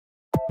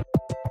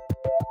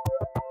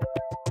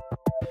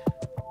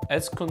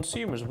As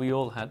consumers, we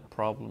all had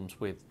problems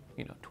with,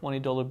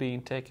 $20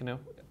 being taken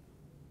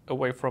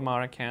away from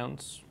our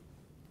accounts,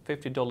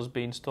 $50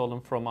 being stolen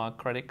from our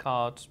credit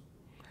cards.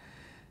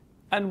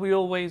 And we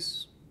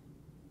always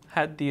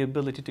had the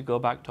ability to go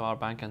back to our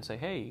bank and say,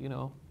 hey,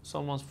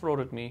 someone's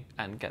frauded me,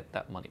 and get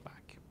that money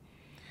back.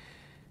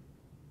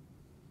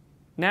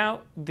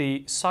 Now,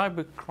 the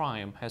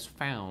cybercrime has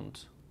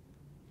found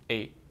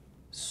a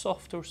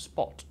softer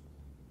spot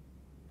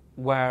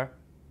where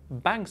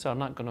banks are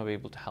not going to be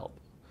able to help.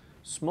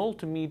 Small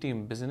to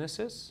medium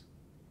businesses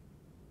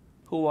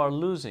who are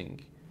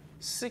losing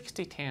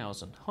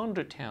 60,000,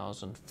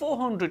 100,000,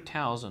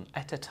 400,000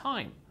 at a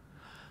time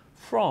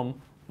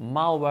from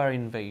malware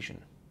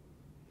invasion.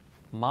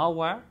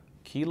 Malware,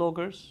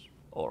 keyloggers,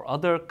 or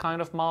other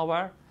kind of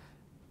malware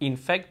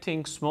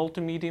infecting small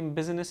to medium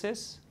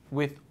businesses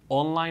with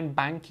online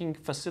banking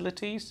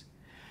facilities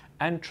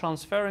and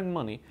transferring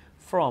money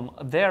from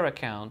their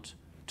account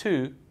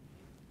to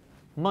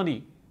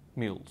money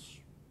mules.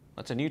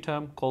 That's a new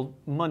term called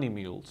money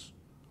mules,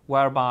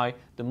 whereby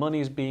the money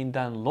is being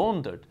then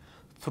laundered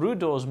through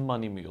those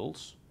money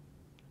mules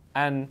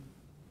and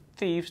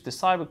thieves, the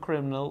cyber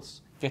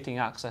criminals, getting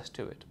access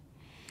to it.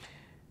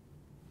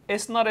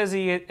 It's not as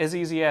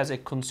easy as a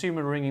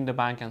consumer ringing the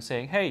bank and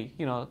saying, hey,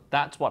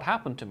 that's what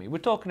happened to me. We're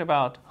talking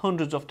about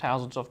hundreds of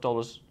thousands of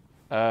dollars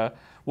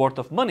worth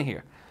of money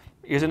here.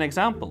 Here's an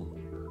example.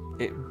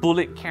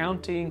 Bullitt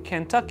County in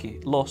Kentucky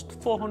lost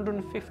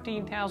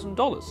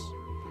 $415,000.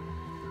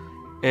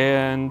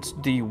 And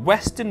the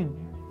Western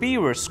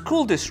Beaver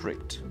School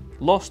District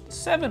lost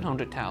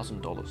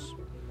 $700,000.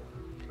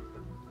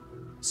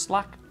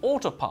 Slack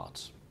Auto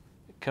Parts,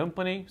 a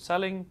company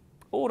selling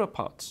auto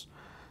parts,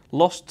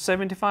 lost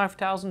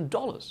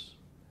 $75,000.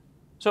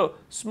 So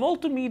small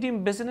to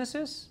medium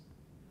businesses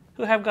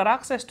who have got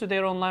access to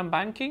their online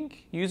banking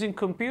using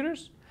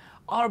computers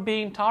are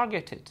being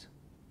targeted.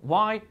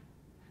 Why?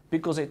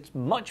 Because it's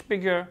much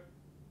bigger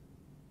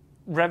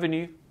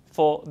revenue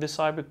for the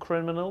cyber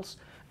criminals,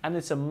 and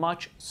it's a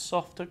much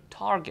softer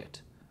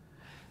target.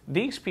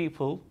 These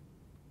people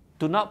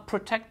do not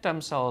protect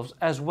themselves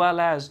as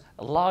well as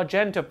large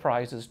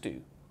enterprises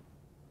do.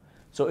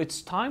 So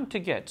it's time to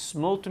get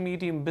small to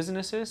medium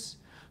businesses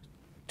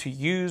to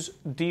use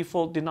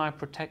default deny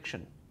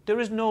protection. There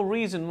is no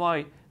reason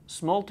why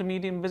small to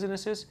medium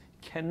businesses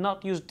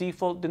cannot use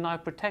default deny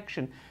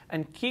protection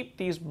and keep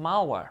these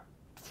malware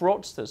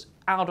fraudsters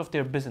out of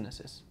their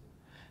businesses.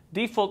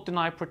 Default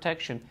deny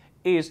protection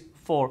is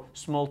for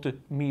small to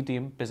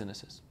medium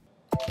businesses.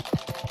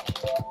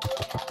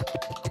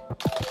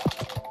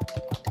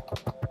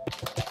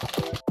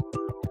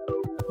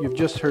 You've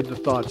just heard the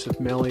thoughts of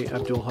Melih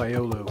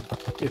Abdulhayolu.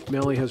 If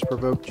Melih has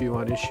provoked you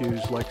on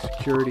issues like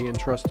security and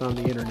trust on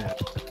the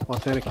internet,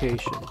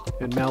 authentication,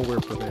 and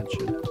malware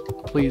prevention,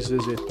 please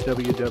visit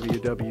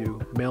www.melih.com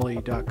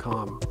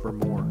for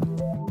more.